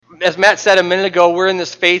as Matt said a minute ago, we're in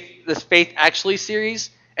this Faith Actually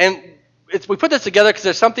series, and we put this together because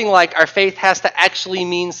there's something like our faith has to actually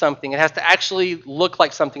mean something. It has to actually look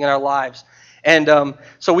like something in our lives. And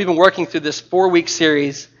so we've been working through this 4-week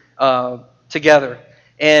series together.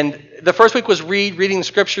 And the first week was reading the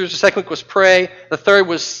scriptures. The second week was pray. The third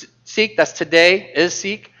was seek. That's today, is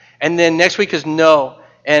seek. And then next week is know.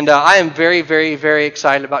 And I am very, very, very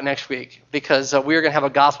excited about next week because we are going to have a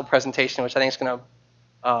gospel presentation, which I think is going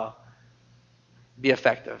to be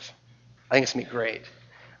effective. I think it's going to be great.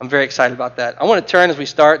 I'm very excited about that. I want to turn as we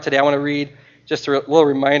start today. I want to read just a little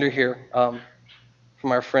reminder here from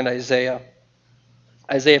our friend Isaiah.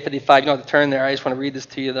 Isaiah 55. You don't have to turn there. I just want to read this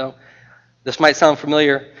to you, though. This might sound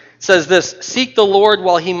familiar. It says this: Seek the Lord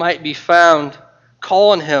while he might be found.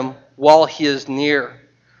 Call on him while he is near.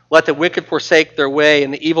 Let the wicked forsake their way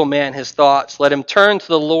and the evil man his thoughts. Let him turn to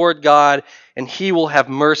the Lord God, and he will have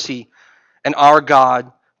mercy, and our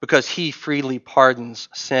God, because he freely pardons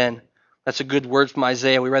sin. That's a good word from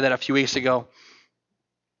Isaiah. We read that a few weeks ago.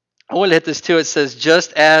 I want to hit this too. It says,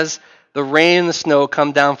 just as the rain and the snow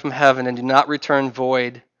come down from heaven and do not return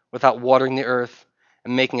void without watering the earth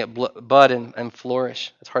and making it bud and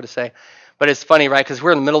flourish. It's hard to say. But it's funny, right? Because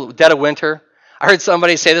we're in the middle, dead of winter. I heard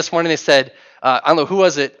somebody say this morning, they said, I don't know, who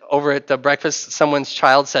was it over at the breakfast? Someone's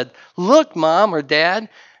child said, look, Mom or Dad,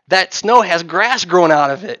 that snow has grass growing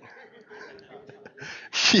out of it.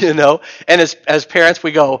 You know? And as parents,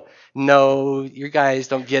 we go, no, you guys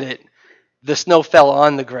don't get it. The snow fell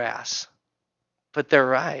on the grass. But they're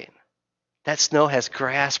right. That snow has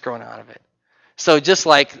grass growing out of it. So just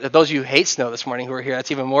like those of you who hate snow this morning who are here, that's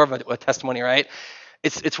even more of a testimony, right?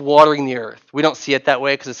 It's watering the earth. We don't see it that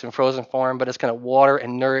way because it's in frozen form, but it's going to water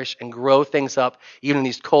and nourish and grow things up even in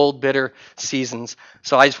these cold, bitter seasons.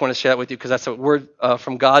 So I just want to share that with you because that's a word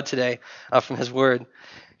from God today, from his word.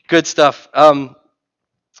 Good stuff.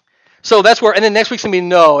 So that's where, and then next week's going to be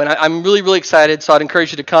no, and I'm really, really excited, so I'd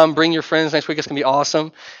encourage you to come, bring your friends next week. It's going to be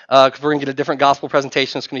awesome, because we're going to get a different gospel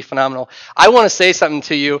presentation. It's going to be phenomenal. I want to say something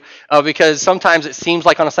to you, because sometimes it seems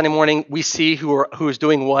like on a Sunday morning we see who is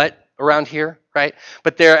doing what around here, right?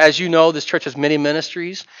 But there, as you know, this church has many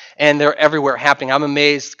ministries, and they're everywhere happening. I'm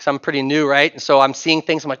amazed, because I'm pretty new, right? And so I'm seeing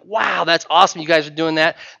things, I'm like, wow, that's awesome, you guys are doing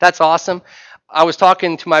that. That's awesome. I was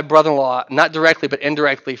talking to my brother-in-law, not directly, but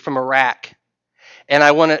indirectly, from Iraq.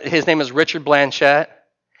 And his name is Richard Blanchett.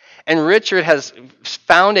 And Richard has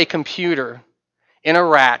found a computer in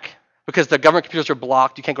Iraq, because the government computers are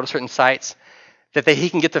blocked, you can't go to certain sites, that he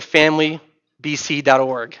can get to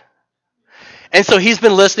familybc.org. And so he's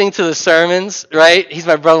been listening to the sermons, right? He's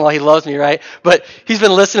my brother-in-law, he loves me, right? But he's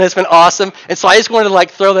been listening, it's been awesome. And so I just wanted to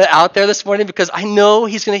throw that out there this morning, because I know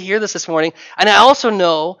he's going to hear this morning. And I also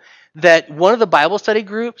know that one of the Bible study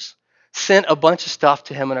groups sent a bunch of stuff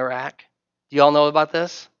to him in Iraq. Do you all know about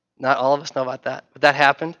this? Not all of us know about that, but that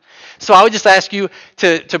happened. So I would just ask you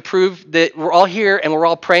to prove that we're all here and we're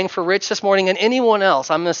all praying for Rich this morning and anyone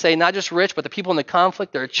else. I'm going to say not just Rich, but the people in the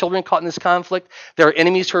conflict. There are children caught in this conflict. There are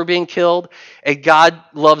enemies who are being killed. And God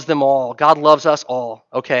loves them all. God loves us all,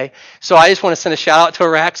 okay? So I just want to send a shout out to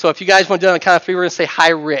Iraq. So if you guys want to do it on the count of three, we're going to say, hi,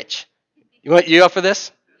 Rich. You up for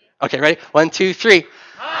this? Okay, ready? 1, 2, 3.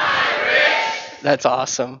 Hi, Rich. That's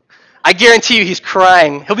awesome. I guarantee you he's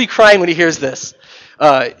crying. He'll be crying when he hears this.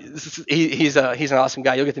 He's an awesome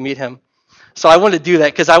guy. You'll get to meet him. So I want to do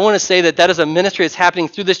that because I want to say that is a ministry that's happening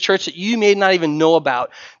through this church that you may not even know about.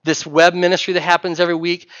 This web ministry that happens every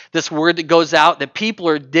week, this word that goes out that people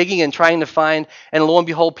are digging and trying to find, and lo and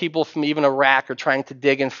behold, people from even Iraq are trying to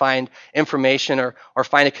dig and find information or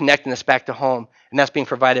find a connectedness back to home. And that's being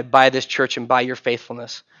provided by this church and by your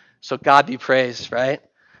faithfulness. So God be praised, right?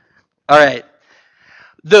 All right.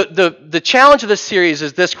 The challenge of this series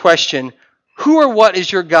is this question: who or what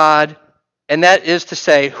is your God? And that is to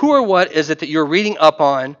say, who or what is it that you're reading up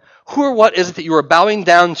on? Who or what is it that you are bowing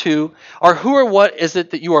down to? Or who or what is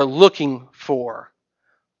it that you are looking for?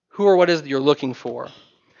 Who or what is it that you're looking for?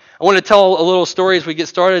 I want to tell a little story as we get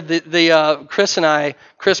started.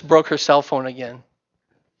 Chris broke her cell phone again.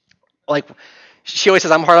 She always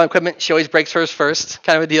says, I'm hard on equipment. She always breaks hers first,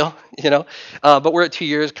 kind of a deal, But we're at 2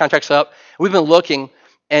 years, contract's up. We've been looking.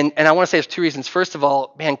 And I want to say there's two reasons. First of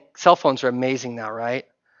all, man, cell phones are amazing now, right?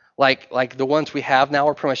 Like the ones we have now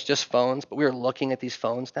are pretty much just phones, but we are looking at these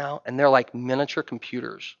phones now, and they're like miniature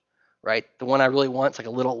computers, right? The one I really want is like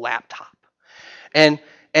a little laptop. And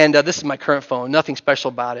this is my current phone, nothing special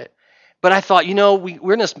about it. But I thought,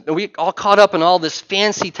 we all caught up in all this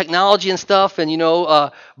fancy technology and stuff, and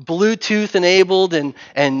Bluetooth enabled and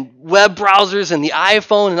web browsers and the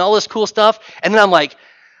iPhone and all this cool stuff. And then I'm like,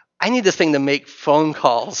 I need this thing to make phone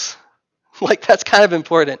calls, Like, that's kind of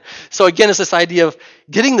important. So again, it's this idea of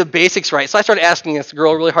getting the basics right. So I started asking this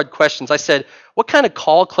girl really hard questions. I said, what kind of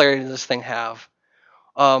call clarity does this thing have?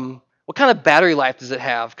 What kind of battery life does it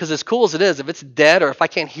have? Because as cool as it is, if it's dead or if I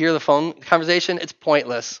can't hear the phone conversation, it's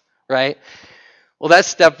pointless, right? Well, that's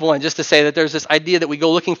step one, just to say that there's this idea that we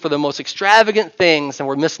go looking for the most extravagant things and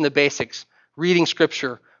we're missing the basics. Reading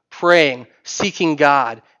scripture, praying, seeking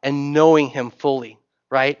God, and knowing him fully,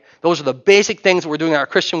 right? Those are the basic things that we're doing in our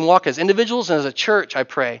Christian walk as individuals and as a church, I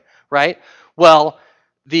pray, right? Well,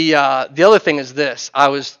 the other thing is this. I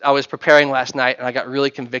was preparing last night and I got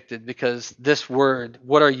really convicted because this word,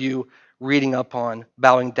 what are you reading up on,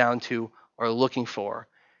 bowing down to, or looking for?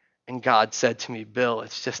 And God said to me, Bill,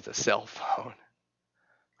 it's just a cell phone.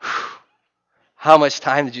 How much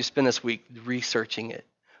time did you spend this week researching it,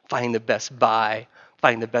 finding the best buy,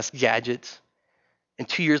 finding the best gadgets? In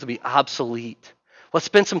 2 years, it'll be obsolete. Let's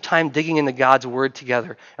spend some time digging into God's word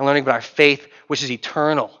together and learning about our faith, which is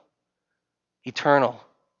eternal. Eternal.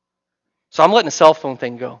 So I'm letting the cell phone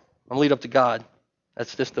thing go. I'm lead up to God.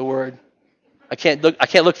 That's just the word. I can't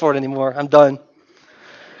look for it anymore. I'm done.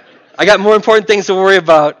 I got more important things to worry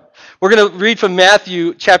about. We're going to read from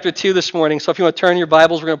Matthew chapter 2 this morning. So if you want to turn your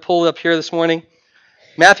Bibles, we're going to pull it up here this morning.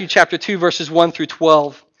 Matthew chapter 2, verses 1 through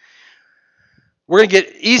 12. We're going to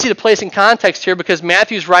get easy to place in context here because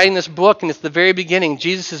Matthew's writing this book, and it's the very beginning.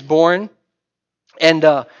 Jesus is born, and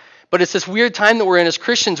but it's this weird time that we're in as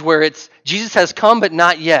Christians where it's Jesus has come, but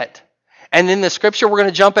not yet. And in the scripture, we're going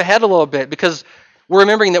to jump ahead a little bit because we're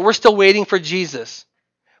remembering that we're still waiting for Jesus.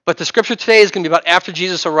 But the scripture today is going to be about after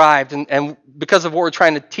Jesus arrived, and because of what we're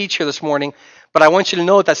trying to teach here this morning. But I want you to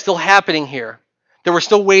know that that's still happening here. That we're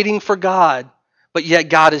still waiting for God, but yet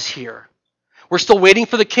God is here. We're still waiting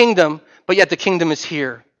for the kingdom, but yet the kingdom is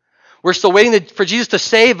here. We're still waiting for Jesus to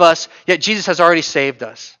save us, yet Jesus has already saved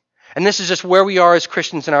us. And this is just where we are as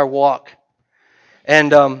Christians in our walk.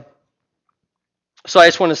 And so I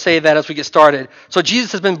just want to say that as we get started. So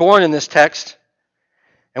Jesus has been born in this text,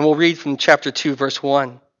 and we'll read from chapter 2, verse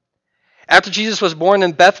 1. After Jesus was born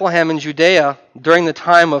in Bethlehem in Judea during the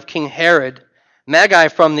time of King Herod, Magi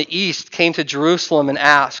from the east came to Jerusalem and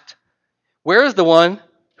asked, "Where is the one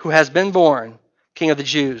who has been born, King of the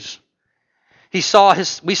Jews? We saw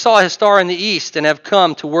his star in the east and have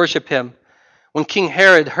come to worship him." When King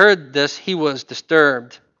Herod heard this, he was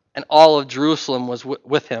disturbed, and all of Jerusalem was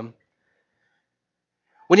with him.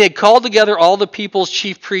 When he had called together all the people's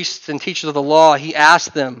chief priests and teachers of the law, he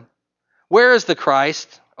asked them, "Where is the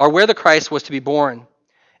Christ, or where the Christ was to be born?"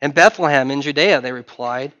 "In Bethlehem in Judea," they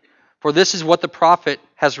replied, "for this is what the prophet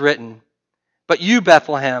has written. But you,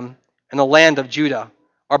 Bethlehem, in the land of Judah,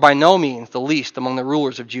 are by no means the least among the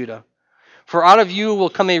rulers of Judah. For out of you will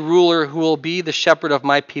come a ruler who will be the shepherd of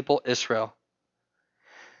my people Israel."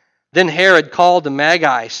 Then Herod called the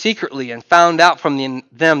Magi secretly and found out from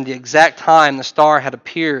them the exact time the star had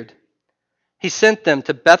appeared. He sent them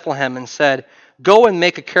to Bethlehem and said, "Go and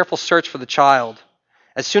make a careful search for the child.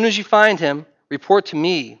 As soon as you find him, report to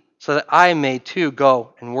me, so that I may too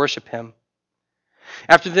go and worship him."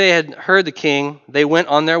 After they had heard the king, they went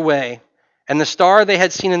on their way, and the star they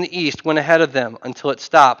had seen in the east went ahead of them until it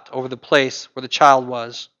stopped over the place where the child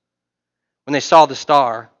was. When they saw the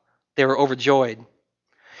star, they were overjoyed.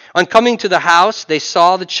 On coming to the house, they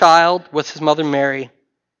saw the child with his mother Mary,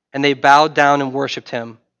 and they bowed down and worshipped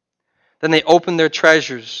him. Then they opened their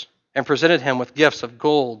treasures and presented him with gifts of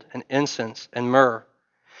gold and incense and myrrh.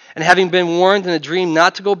 And having been warned in a dream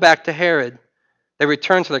not to go back to Herod, they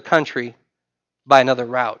returned to their country by another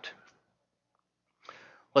route.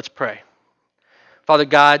 Let's pray. Father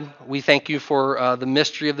God, we thank you for the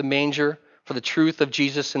mystery of the manger, for the truth of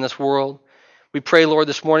Jesus in this world. We pray, Lord,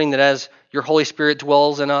 this morning that as your Holy Spirit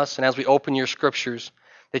dwells in us and as we open your scriptures,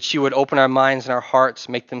 that you would open our minds and our hearts,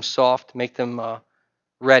 make them soft, make them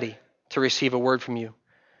ready to receive a word from you.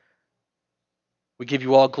 We give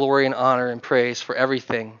you all glory and honor and praise for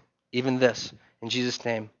everything, even this. In Jesus'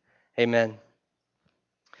 name, amen.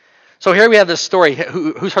 So here we have this story.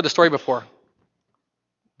 Who's heard the story before?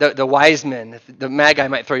 The wise men. The Magi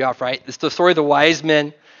might throw you off, right? It's the story of the wise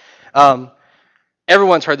men.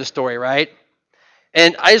 Everyone's heard the story, right?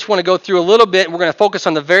 And I just want to go through a little bit. We're going to focus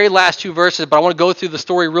on the very last two verses, but I want to go through the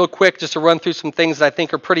story real quick just to run through some things that I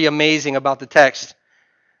think are pretty amazing about the text.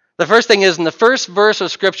 The first thing is, in the first verse of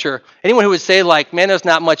Scripture, anyone who would say, like, man, there's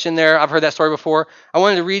not much in there, I've heard that story before, I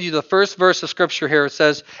wanted to read you the first verse of Scripture here. It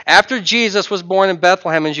says, "After Jesus was born in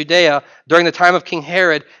Bethlehem in Judea, during the time of King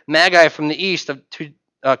Herod, Magi from the east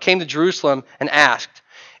came to Jerusalem and asked."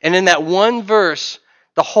 And in that one verse,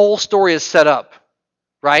 the whole story is set up,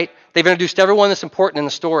 right? They've introduced everyone that's important in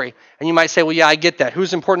the story. And you might say, well, yeah, I get that.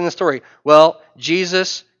 Who's important in the story? Well,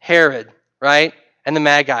 Jesus, Herod, right? And the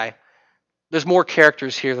Magi. There's more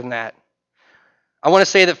characters here than that. I want to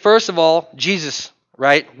say that first of all, Jesus,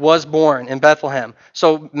 right, was born in Bethlehem.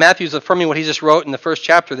 So Matthew's affirming what he just wrote in the first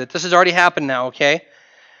chapter, that this has already happened now, okay?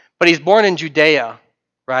 But he's born in Judea,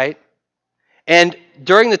 right? And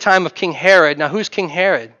during the time of King Herod, now who's King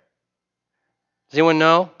Herod? Does anyone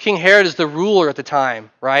know? King Herod is the ruler at the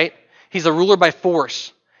time, right? He's a ruler by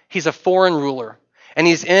force. He's a foreign ruler. And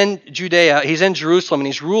he's in Judea, he's in Jerusalem, and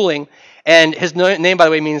he's ruling. And his name, by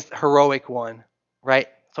the way, means heroic one, right?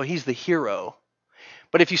 So he's the hero.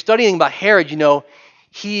 But if you study anything about Herod, you know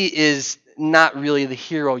he is not really the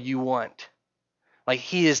hero you want. Like,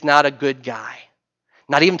 he is not a good guy.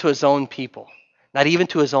 Not even to his own people. Not even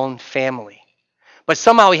to his own family. But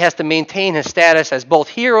somehow he has to maintain his status as both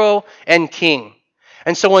hero and king.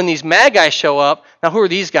 And so when these Magi show up, now who are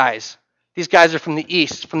these guys? These guys are from the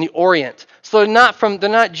east, from the Orient. So they're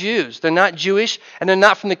not Jews. They're not Jewish, and they're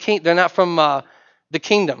not from the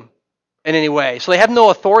kingdom in any way. So they have no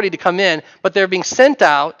authority to come in, but they're being sent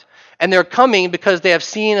out, and they're coming because they have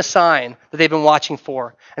seen a sign that they've been watching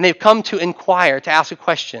for. And they've come to inquire, to ask a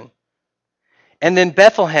question. And then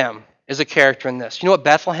Bethlehem is a character in this. You know what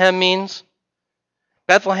Bethlehem means?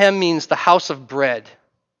 Bethlehem means the house of bread.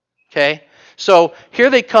 Okay? So here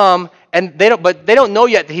they come, and they don't know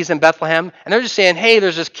yet that he's in Bethlehem, and they're just saying, hey,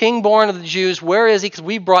 there's this king born of the Jews. Where is he? Because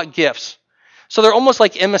we brought gifts. So they're almost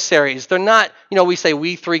like emissaries. They're not, we say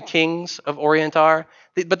we three kings of Orient are,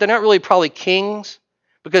 but they're not really probably kings,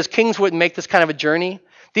 because kings wouldn't make this kind of a journey.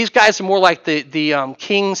 These guys are more like the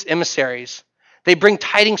king's emissaries. They bring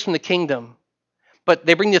tidings from the kingdom, but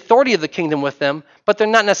they bring the authority of the kingdom with them, but they're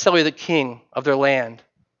not necessarily the king of their land.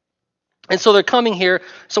 And so they're coming here,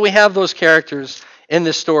 so we have those characters in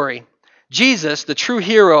this story. Jesus, the true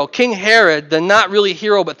hero, King Herod, the not really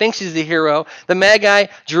hero but thinks he's the hero, the Magi,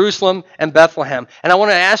 Jerusalem, and Bethlehem. And I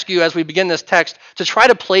want to ask you as we begin this text to try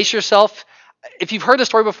to place yourself, if you've heard the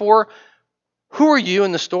story before, who are you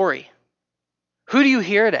in the story? Who do you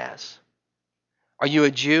hear it as? Are you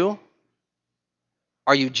a Jew?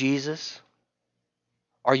 Are you Jesus?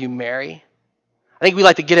 Are you Mary? I think we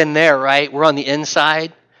like to get in there, right? We're on the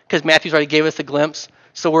inside because Matthew's already gave us a glimpse.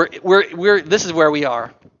 So we're this is where we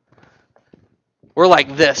are. We're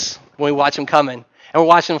like this when we watch him coming, and we're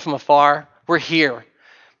watching him from afar. We're here.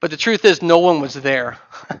 But the truth is, no one was there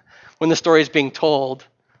when the story is being told.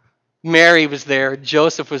 Mary was there.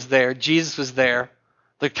 Joseph was there. Jesus was there.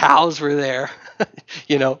 The cows were there,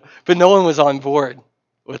 but no one was on board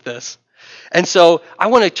with this. And so I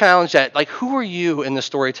want to challenge that. Like, who are you in the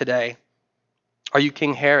story today? Are you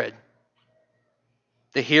King Herod,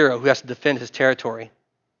 the hero who has to defend his territory?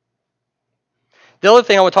 The other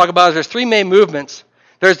thing I want to talk about is there's three main movements.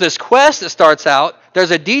 There's this quest that starts out,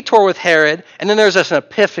 there's a detour with Herod, and then there's this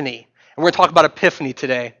epiphany. And we're going to talk about epiphany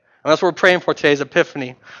today. And that's what we're praying for today is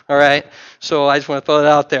epiphany. All right? So I just want to throw that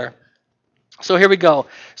out there. So here we go.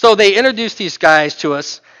 So they introduce these guys to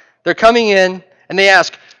us. They're coming in, and they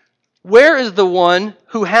ask, where is the one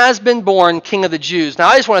who has been born King of the Jews? Now,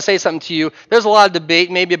 I just want to say something to you. There's a lot of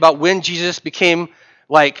debate maybe about when Jesus became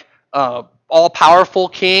like all-powerful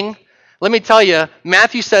king. Let me tell you,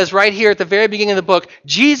 Matthew says right here at the very beginning of the book,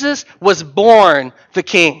 Jesus was born the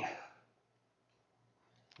king.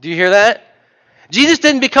 Do you hear that? Jesus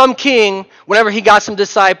didn't become king whenever he got some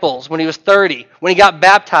disciples, when he was 30, when he got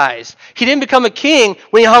baptized. He didn't become a king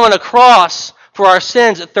when he hung on a cross for our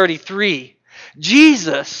sins at 33.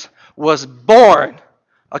 Jesus was born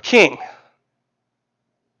a king.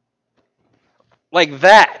 Like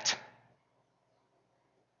that.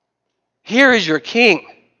 Here is your king.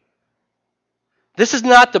 This is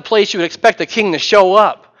not the place you would expect a king to show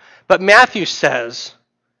up. But Matthew says,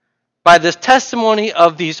 by this testimony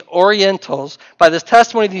of these Orientals, by this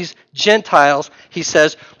testimony of these Gentiles, he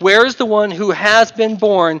says, where is the one who has been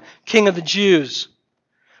born King of the Jews?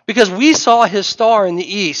 Because we saw his star in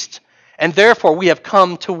the east, and therefore we have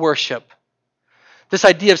come to worship. This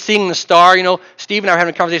idea of seeing the star, Steve and I were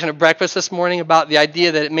having a conversation at breakfast this morning about the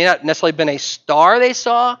idea that it may not necessarily have been a star they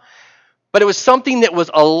saw, but it was something that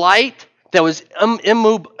was a light that was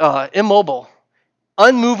immobile,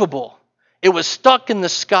 unmovable. It was stuck in the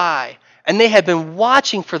sky, and they had been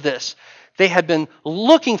watching for this. They had been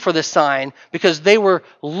looking for this sign because they were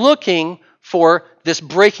looking for this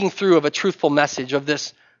breaking through of a truthful message of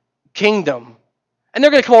this kingdom. And they're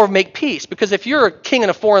going to come over and make peace, because if you're a king in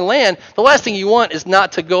a foreign land, the last thing you want is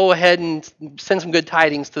not to go ahead and send some good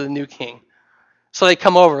tidings to the new king. So they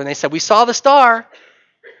come over and they said, we saw the star.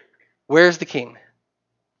 Where's the king?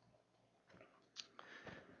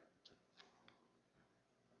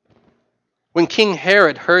 When King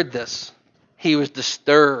Herod heard this, he was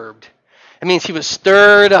disturbed. It means he was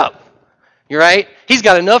stirred up. You're right? He's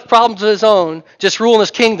got enough problems of his own just ruling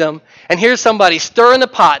his kingdom. And here's somebody stirring the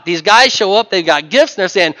pot. These guys show up. They've got gifts. And they're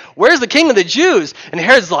saying, where's the king of the Jews? And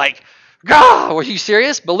Herod's like, God, were you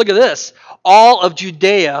serious? But look at this. All of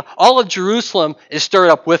Judea, all of Jerusalem is stirred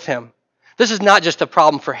up with him. This is not just a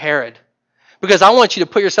problem for Herod. Because I want you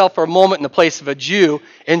to put yourself for a moment in the place of a Jew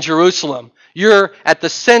in Jerusalem. You're at the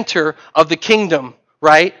center of the kingdom,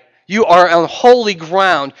 right? You are on holy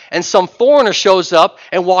ground, and some foreigner shows up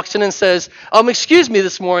and walks in and says, excuse me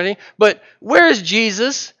this morning, but where is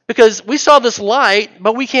Jesus? Because we saw this light,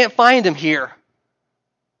 but we can't find him here.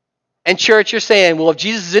 And church, you're saying, well, if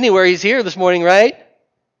Jesus is anywhere, he's here this morning, right?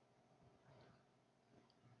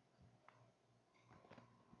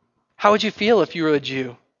 How would you feel if you were a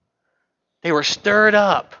Jew? They were stirred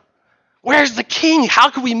up. Where's the king?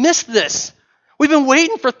 How could we miss this? We've been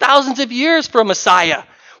waiting for thousands of years for a Messiah.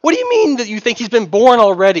 What do you mean that you think he's been born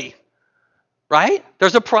already? Right?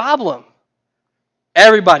 There's a problem.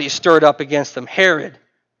 Everybody's stirred up against him. Herod,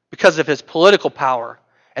 because of his political power,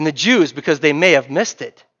 and the Jews, because they may have missed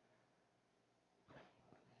it.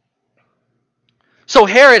 So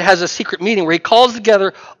Herod has a secret meeting where he calls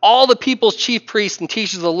together all the people's chief priests and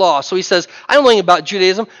teachers of the law. So he says, I know nothing about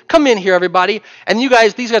Judaism. Come in here, everybody. And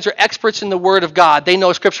these guys are experts in the Word of God. They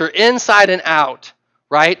know Scripture inside and out,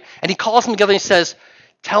 right? And he calls them together and he says,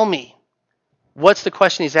 tell me, what's the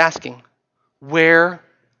question he's asking? Where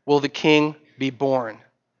will the king be born?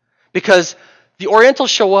 Because the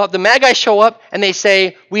Orientals show up, the Magi show up, and they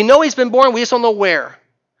say, we know he's been born, we just don't know where.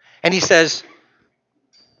 And he says,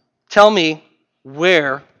 tell me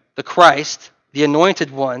where the Christ, the anointed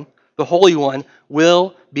one, the Holy One,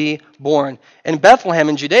 will be born. In Bethlehem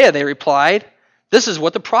in Judea, they replied, this is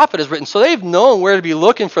what the prophet has written. So they've known where to be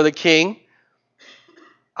looking for the king.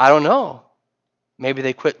 I don't know. Maybe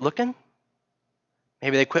they quit looking.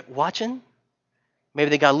 Maybe they quit watching. Maybe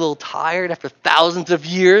they got a little tired after thousands of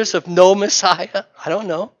years of no Messiah. I don't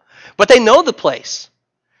know. But they know the place.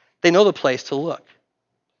 They know the place to look.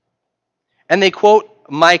 And they quote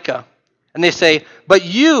Micah. And they say, but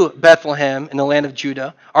you, Bethlehem, in the land of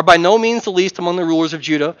Judah, are by no means the least among the rulers of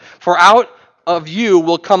Judah, for out of you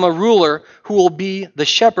will come a ruler who will be the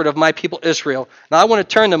shepherd of my people Israel. Now I want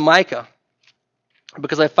to turn to Micah,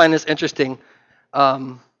 because I find this interesting.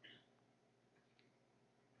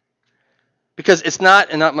 Because it's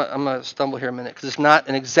not, and I'm going to stumble here a minute, because it's not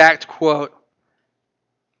an exact quote.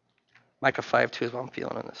 Micah 5:2 is what I'm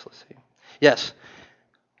feeling on this. Let's see. Yes.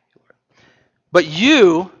 But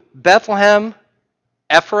you, Bethlehem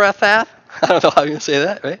Ephrathah, I don't know how you're going to say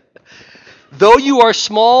that, right? Though you are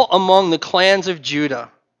small among the clans of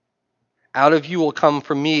Judah, out of you will come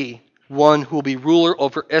from me one who will be ruler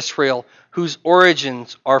over Israel, whose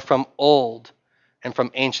origins are from old and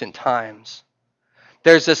from ancient times.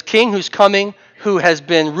 There's this king who's coming who has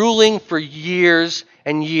been ruling for years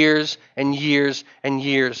and years and years and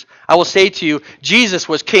years. I will say to you, Jesus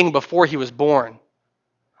was king before he was born.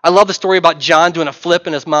 I love the story about John doing a flip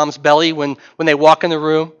in his mom's belly when they walk in the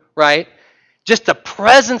room, right? Just the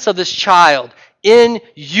presence of this child in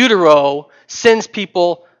utero sends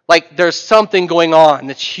people like there's something going on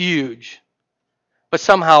that's huge. But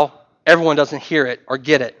somehow everyone doesn't hear it or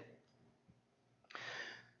get it.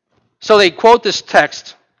 So they quote this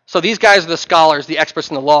text. So these guys are the scholars, the experts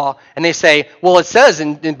in the law, and they say, well, it says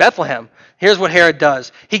in Bethlehem, here's what Herod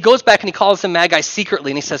does. He goes back and he calls the Magi secretly,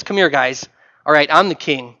 and he says, come here, guys. All right, I'm the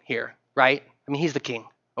king here, right? I mean, he's the king,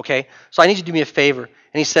 okay? So I need you to do me a favor.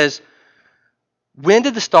 And he says, when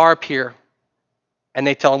did the star appear? And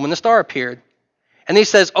they tell him when the star appeared. And he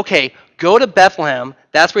says, okay, go to Bethlehem,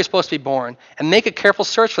 that's where he's supposed to be born, and make a careful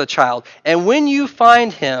search for the child. And when you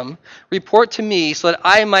find him, report to me so that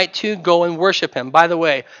I might too go and worship him. By the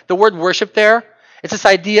way, the word worship there, it's this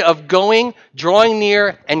idea of going, drawing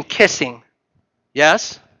near, and kissing.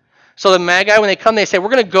 Yes? So the Magi, when they come, they say, we're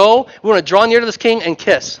going to go, we want to draw near to this king and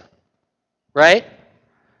kiss. Right?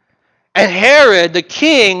 And Herod, the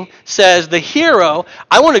king, says, the hero,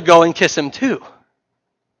 I want to go and kiss him too.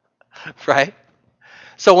 Right?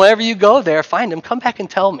 So whenever you go there, find him, come back and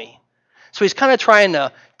tell me. So he's kind of trying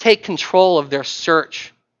to take control of their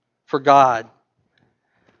search for God.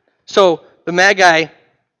 So the Magi,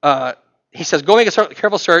 he says, go make a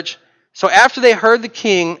careful search. So after they heard the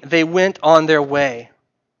king, they went on their way.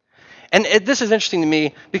 And this is interesting to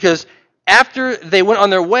me because after they went on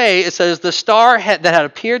their way, it says the star that had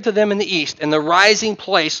appeared to them in the east and the rising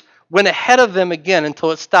place went ahead of them again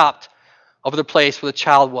until it stopped over the place where the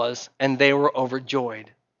child was, and they were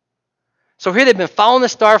overjoyed. So here they've been following the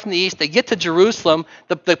star from the east. They get to Jerusalem,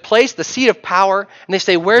 the place, the seat of power, and they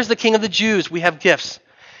say, where's the king of the Jews? We have gifts.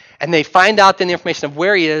 And they find out then the information of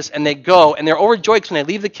where he is, and they go, and they're overjoyed because when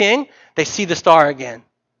they leave the king, they see the star again.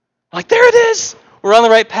 Like, there it is. We're on the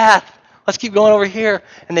right path. Let's keep going over here.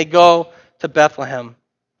 And they go to Bethlehem.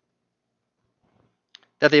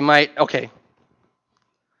 That they might, okay.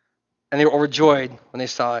 And they were overjoyed when they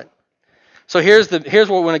saw it. So here's what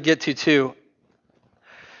we want to get to too.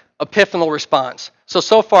 Epiphanal response.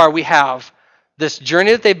 So far we have this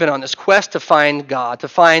journey that they've been on, this quest to find God, to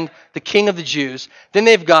find the King of the Jews. Then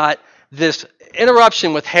they've got this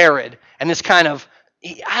interruption with Herod and this kind of,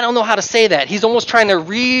 I don't know how to say that. He's almost trying to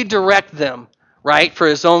redirect them, right, for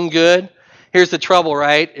his own good. Here's the trouble,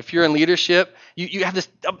 right? If you're in leadership, you have this,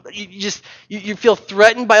 you feel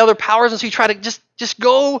threatened by other powers, and so you try to just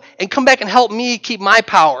go and come back and help me keep my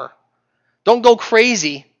power. Don't go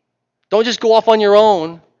crazy. Don't just go off on your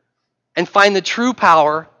own and find the true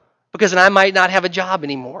power, because then I might not have a job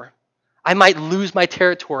anymore. I might lose my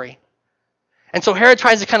territory. And so Herod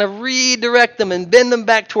tries to kind of redirect them and bend them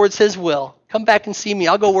back towards his will. Come back and see me.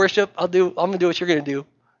 I'll go worship. I'm going to do what you're going to do.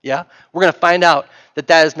 Yeah? We're going to find out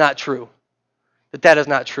that is not true. That is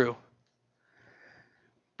not true.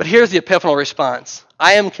 But here's the epiphanal response.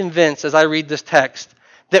 I am convinced as I read this text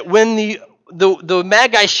that when the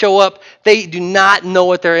Magi show up, they do not know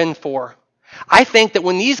what they're in for. I think that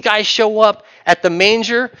when these guys show up at the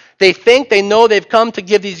manger, they think they know they've come to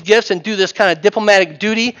give these gifts and do this kind of diplomatic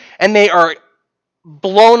duty, and they are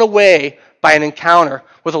blown away by an encounter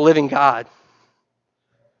with a living God.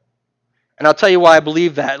 And I'll tell you why I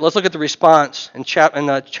believe that. Let's look at the response in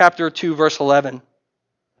chapter 2, verse 11. It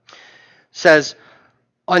says,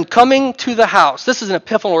 on coming to the house, this is an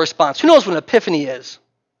epiphanal response. Who knows what an epiphany is?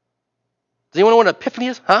 Does anyone know what an epiphany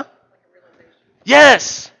is? Huh?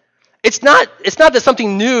 Yes. It's not that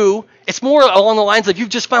something new. It's more along the lines of you've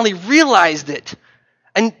just finally realized it.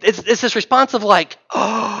 And it's this response of like,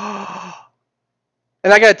 oh.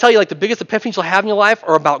 And I got to tell you, like the biggest epiphanies you'll have in your life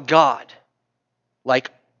are about God. Like,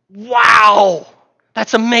 wow,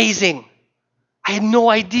 that's amazing. I had no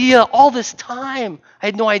idea all this time. I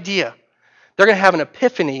had no idea. They're going to have an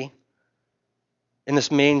epiphany in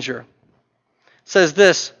this manger. It says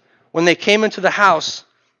this, when they came into the house,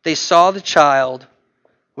 they saw the child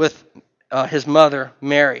with his mother,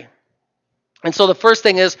 Mary. And so the first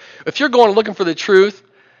thing is, if you're going looking for the truth,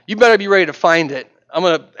 you better be ready to find it. I'm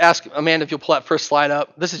going to ask Amanda if you'll pull that first slide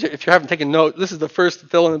up. This is, if you haven't taken note, this is the first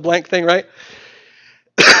fill in the blank thing, right?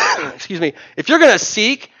 Excuse me. If you're going to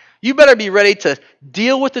seek, you better be ready to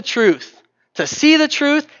deal with the truth, to see the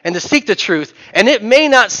truth and to seek the truth. And it may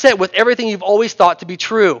not sit with everything you've always thought to be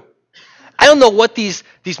true. I don't know what these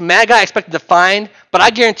Magi expected to find, but I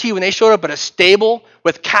guarantee you when they showed up at a stable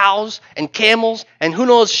with cows and camels and who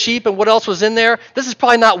knows sheep and what else was in there, this is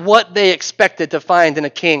probably not what they expected to find in a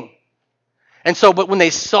king. And so, but when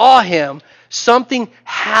they saw him, something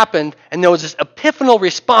happened, and there was this epiphanal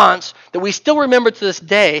response that we still remember to this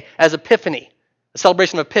day as Epiphany, the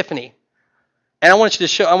celebration of Epiphany. And I want to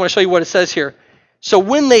show you what it says here. So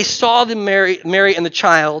when they saw the Mary and the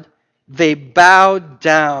child, they bowed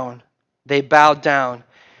down. They bowed down.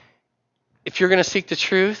 If you're going to seek the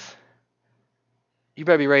truth, you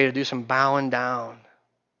better be ready to do some bowing down.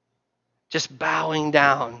 Just bowing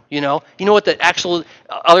down, you know. You know what the actual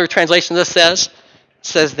other translation of this says? It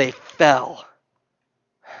says they fell.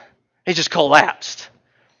 They just collapsed.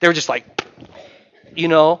 They were just like, you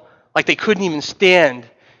know, like they couldn't even stand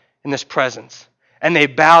in this presence. And they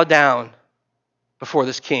bowed down before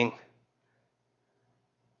this king.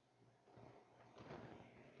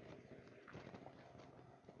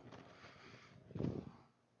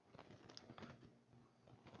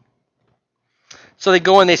 So they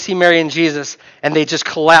go and they see Mary and Jesus, and they just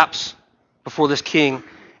collapse before this king,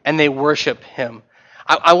 and they worship him.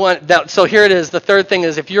 I want that. So here it is. The third thing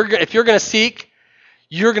is if you're going to seek,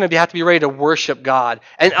 you're going to have to be ready to worship God.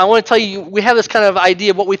 And I want to tell you, we have this kind of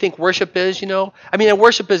idea of what we think worship is, you know. I mean,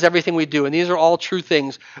 worship is everything we do, and these are all true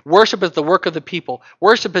things. Worship is the work of the people.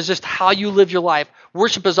 Worship is just how you live your life.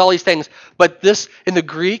 Worship is all these things. But this, in the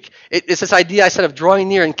Greek, it's this idea I said of drawing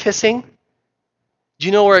near and kissing. Do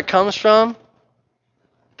you know where it comes from?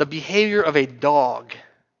 The behavior of a dog.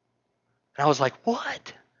 And I was like,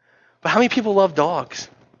 what? But how many people love dogs?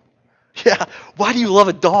 Yeah, why do you love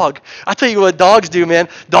a dog? I'll tell you what dogs do, man.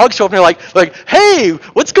 Dogs show up and they're like, hey,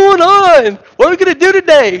 what's going on? What are we going to do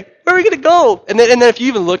today? Where are we going to go? And then if you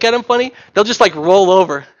even look at them funny, they'll just like roll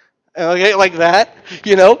over. Okay, like that,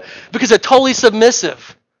 you know? Because they're totally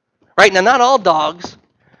submissive. Right? Now, not all dogs,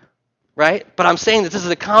 right? But I'm saying that this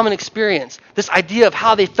is a common experience. This idea of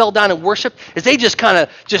how they fell down in worship is they just kind of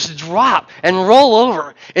just drop and roll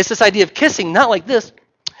over. It's this idea of kissing, not like this,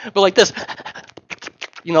 but like this.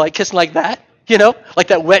 You know, like kissing like that, you know? Like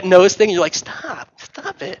that wet nose thing. You're like, stop.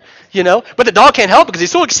 Stop it. But the dog can't help it because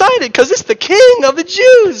he's so excited because it's the king of the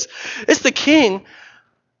Jews. It's the king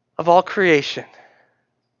of all creation.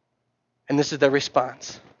 And this is their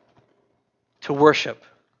response to worship.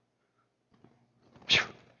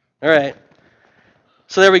 All right.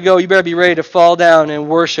 So there we go. You better be ready to fall down and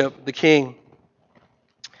worship the king.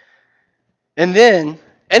 And then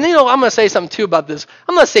I'm going to say something too about this.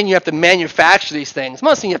 I'm not saying you have to manufacture these things. I'm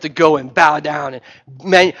not saying you have to go and bow down.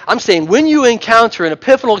 I'm saying when you encounter an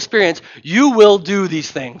epiphanal experience, you will do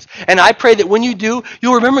these things. And I pray that when you do,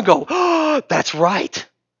 you'll remember and go, oh, that's right.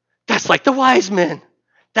 That's like the wise men.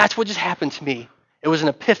 That's what just happened to me. It was an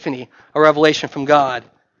epiphany, a revelation from God.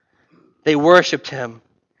 They worshiped him.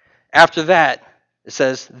 After that, it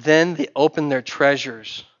says, then they opened their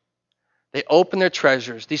treasures. They opened their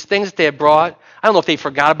treasures. These things that they had brought, I don't know if they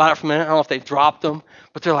forgot about it for a minute. I don't know if they dropped them.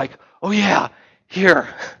 But they're like, oh yeah, here,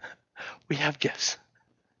 we have gifts.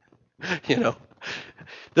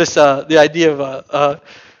 This the idea of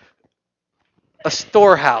a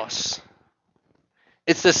storehouse.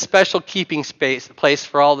 It's this special keeping place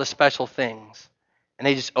for all the special things. And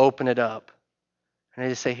they just open it up. And they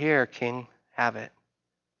just say, here, King, have it.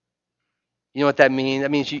 You know what that means?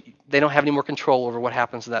 That means they don't have any more control over what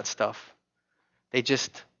happens to that stuff. It's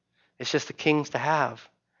just the king's to have.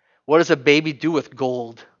 What does a baby do with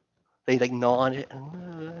gold? They gnaw on it.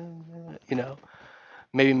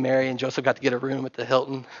 Maybe Mary and Joseph got to get a room at the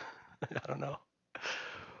Hilton. I don't know.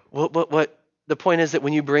 What the point is that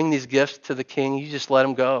when you bring these gifts to the king, you just let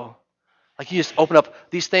them go. Like you just open up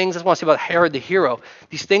these things. That's what I want to say about Herod the hero.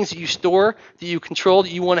 These things that you store, that you control,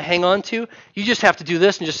 that you want to hang on to, you just have to do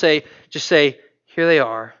this and just say, here they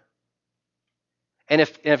are. And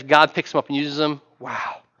if God picks them up and uses them,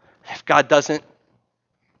 wow. If God doesn't,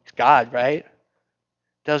 it's God, right?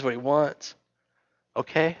 Does what he wants.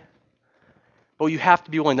 Okay? But you have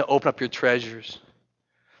to be willing to open up your treasures.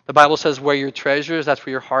 The Bible says where your treasure is, that's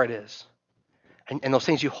where your heart is. And those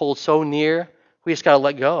things you hold so near, we just got to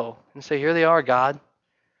let go and say, here they are, God.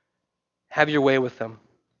 Have your way with them.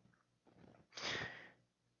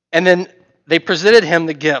 And then they presented him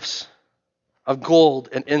the gifts of gold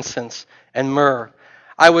and incense and myrrh.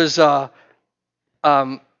 The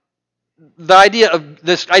idea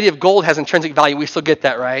of gold has intrinsic value. We still get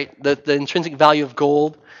that, right? The intrinsic value of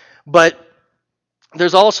gold. But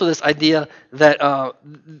there's also this idea that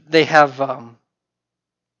they have,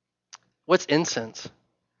 what's incense?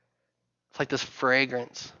 It's like this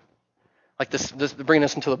fragrance. Like this bringing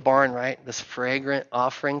us into the barn, right? This fragrant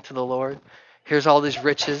offering to the Lord. Here's all these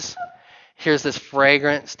riches. Here's this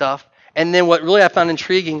fragrant stuff. And then what really I found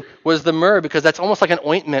intriguing was the myrrh, because that's almost like an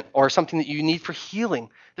ointment or something that you need for healing.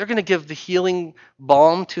 They're going to give the healing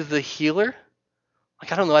balm to the healer.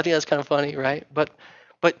 Like, I don't know, I think that's kind of funny, right? But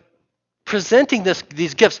presenting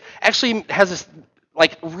these gifts actually has this,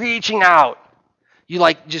 like, reaching out. You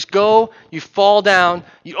just go, you fall down,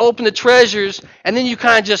 you open the treasures, and then you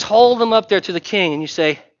kind of just hold them up there to the king, and you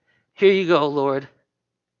say, here you go, Lord.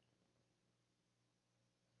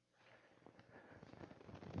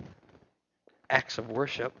 Acts of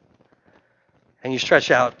worship. And you stretch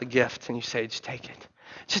out the gift and you say, just take it.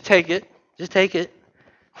 Just take it. Just take it.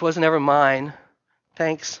 It wasn't ever mine.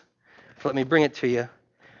 Thanks for letting me bring it to you.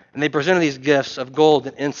 And they presented these gifts of gold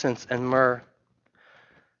and incense and myrrh.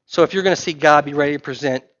 So if you're going to seek God, be ready to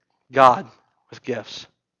present God with gifts.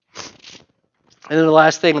 And then the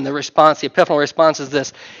last thing, and the epiphanal response is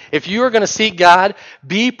this. If you are going to seek God,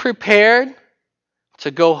 be prepared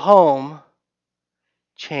to go home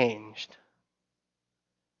changed.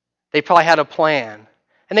 They probably had a plan.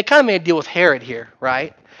 And they kind of made a deal with Herod here,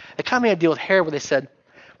 right? They kind of made a deal with Herod where they said,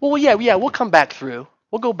 well, yeah, we'll come back through.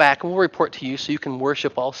 We'll go back and we'll report to you so you can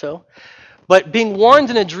worship also. But being warned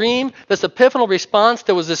in a dream, this epiphanal response,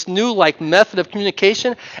 there was this new method of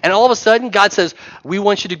communication. And all of a sudden, God says, we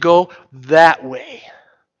want you to go that way.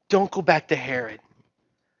 Don't go back to Herod.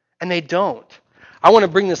 And they don't. I want to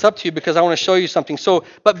bring this up to you because I want to show you something.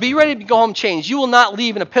 But be ready to go home changed. You will not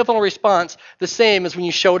leave an epiphanal response the same as when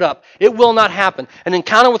you showed up. It will not happen. An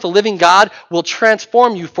encounter with the living God will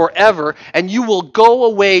transform you forever, and you will go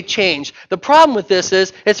away changed. The problem with this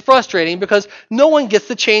is it's frustrating because no one gets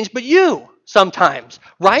the change but you sometimes,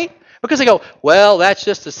 right? Because they go, well, that's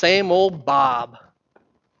just the same old Bob.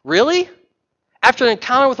 Really? After an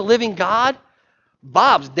encounter with the living God,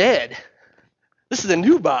 Bob's dead. This is a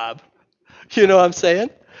new Bob. You know what I'm saying?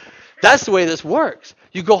 That's the way this works.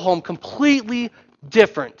 You go home completely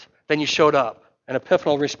different than you showed up. An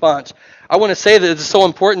epiphanal response. I want to say that it's so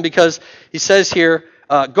important because he says here,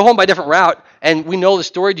 go home by a different route. And we know the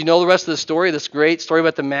story. Do you know the rest of the story? This great story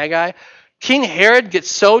about the Magi. King Herod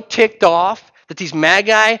gets so ticked off that these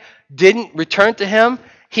Magi didn't return to him,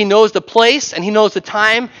 he knows the place and he knows the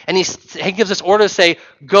time, and he gives us order to say,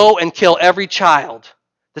 go and kill every child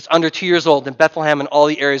that's under 2 years old in Bethlehem and all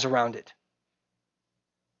the areas around it.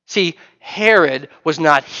 See, Herod was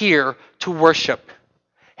not here to worship.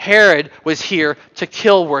 Herod was here to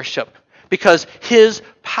kill worship because his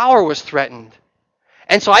power was threatened.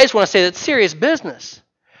 And so I just want to say that's serious business.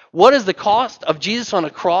 What is the cost of Jesus on a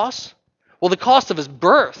cross? Well, the cost of his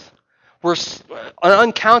birth were an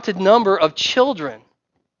uncounted number of children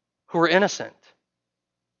who were innocent.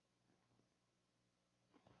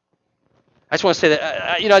 I just want to say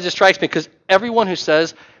that, it just strikes me because everyone who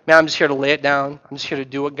says, man, I'm just here to lay it down, I'm just here to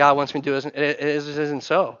do what God wants me to do, it isn't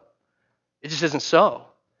so. It just isn't so.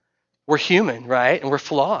 We're human, right? And we're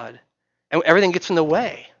flawed. And everything gets in the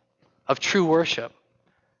way of true worship.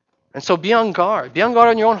 And so be on guard. Be on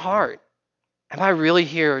guard in your own heart. Am I really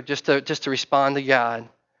here just to respond to God?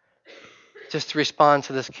 Just to respond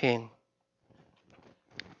to this King?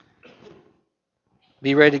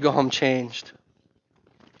 Be ready to go home changed.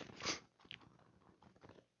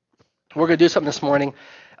 We're going to do something this morning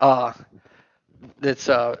it's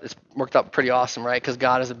worked out pretty awesome, right? Because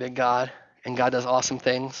God is a big God, and God does awesome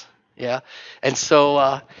things. Yeah. And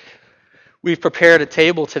so we've prepared a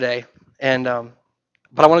table today, and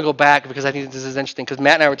but I want to go back because I think this is interesting because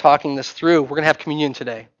Matt and I were talking this through. We're going to have communion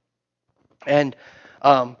today. And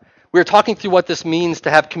we were talking through what this means to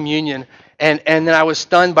have communion, and then I was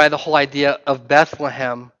stunned by the whole idea of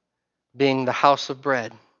Bethlehem being the house of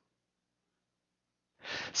bread.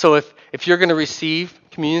 So if you're going to receive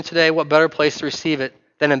communion today, what better place to receive it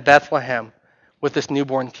than in Bethlehem with this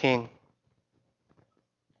newborn king?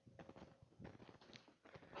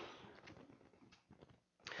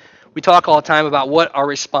 We talk all the time about what our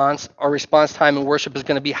response time in worship is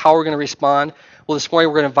going to be, how we're going to respond. Well, this morning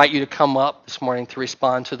we're going to invite you to come up this morning to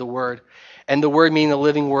respond to the Word. And the Word meaning the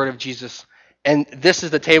living Word of Jesus. And this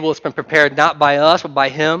is the table that's been prepared not by us, but by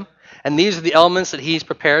Him. And these are the elements that He's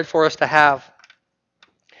prepared for us to have.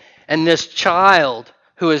 And this child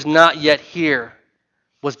who is not yet here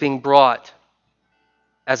was being brought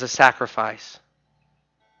as a sacrifice.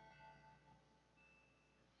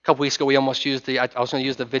 A couple weeks ago, we almost used I was going to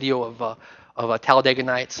use the video of Talladega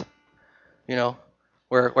Nights,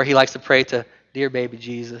 where he likes to pray to dear baby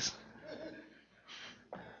Jesus.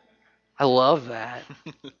 I love that.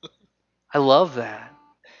 I love that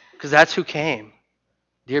because that's who came,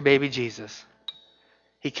 dear baby Jesus.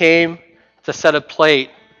 He came to set a plate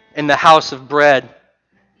in the house of bread.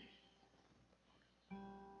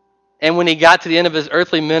 And when he got to the end of his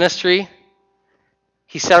earthly ministry,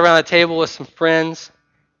 he sat around a table with some friends,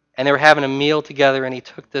 and they were having a meal together, and he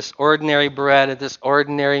took this ordinary bread at this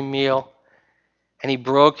ordinary meal, and he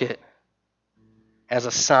broke it as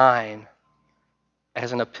a sign,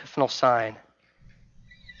 as an epiphanal sign.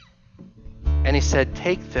 And he said,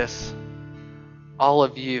 take this, all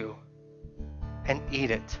of you, and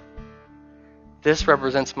eat it. This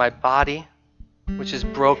represents my body, which is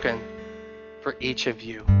broken for each of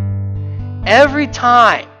you. Every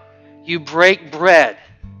time you break bread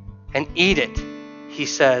and eat it, he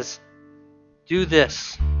says, do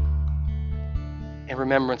this in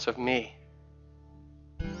remembrance of me.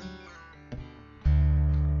 And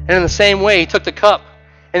in the same way, he took the cup,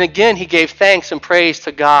 and again he gave thanks and praise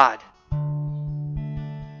to God.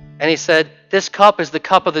 And he said, this cup is the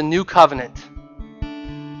cup of the new covenant.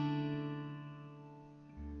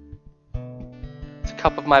 It's a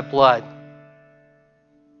cup of my blood,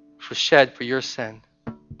 which was shed for your sin.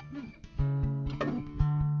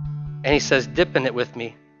 And he says, dip in it with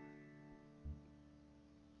me.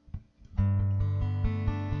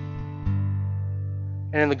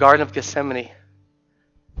 And in the Garden of Gethsemane,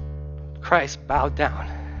 Christ bowed down.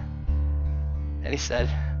 And he said,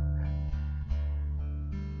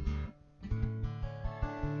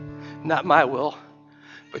 not my will,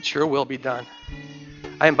 but your will be done.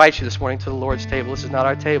 I invite you this morning to the Lord's table. This is not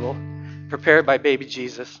our table, prepared by baby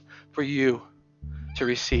Jesus for you to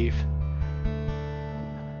receive.